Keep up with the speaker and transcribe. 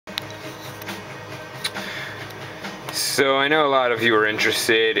So I know a lot of you are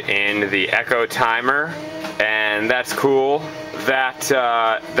interested in the Echo timer, and that's cool.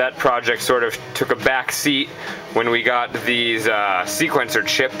 That project sort of took a back seat when we got these sequencer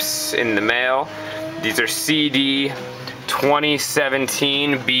chips in the mail. These are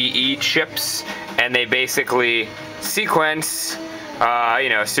CD4017BE chips, and they basically sequence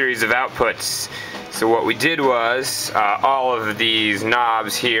a series of outputs. So what we did was, all of these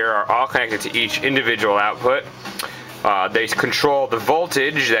knobs here are all connected to each individual output. They control the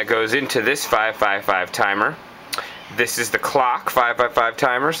voltage that goes into this 555 timer. This is the clock 555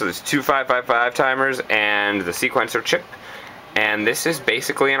 timer, so there's two 555 timers and the sequencer chip. And this is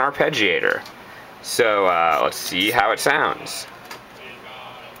basically an arpeggiator. So let's see how it sounds.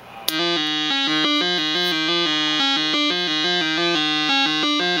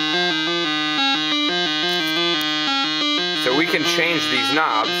 So we can change these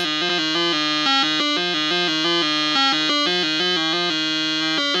knobs.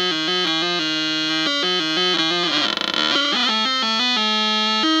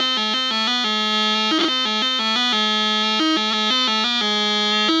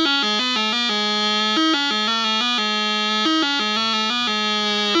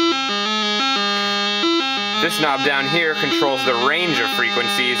 This knob down here controls the range of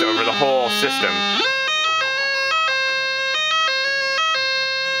frequencies over the whole system.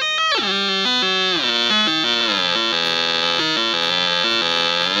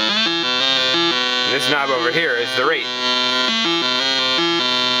 And this knob over here is the rate.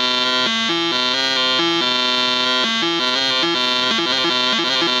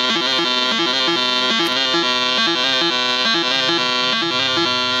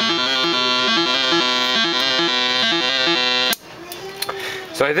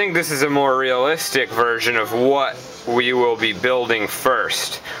 So I think this is a more realistic version of what we will be building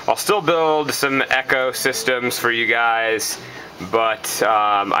first. I'll still build some Echo systems for you guys, but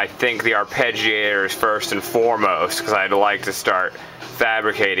I think the Arpeggiator is first and foremost, because I'd like to start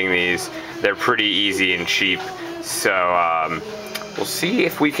fabricating these. They're pretty easy and cheap, so we'll see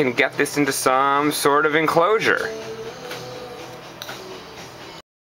if we can get this into some sort of enclosure.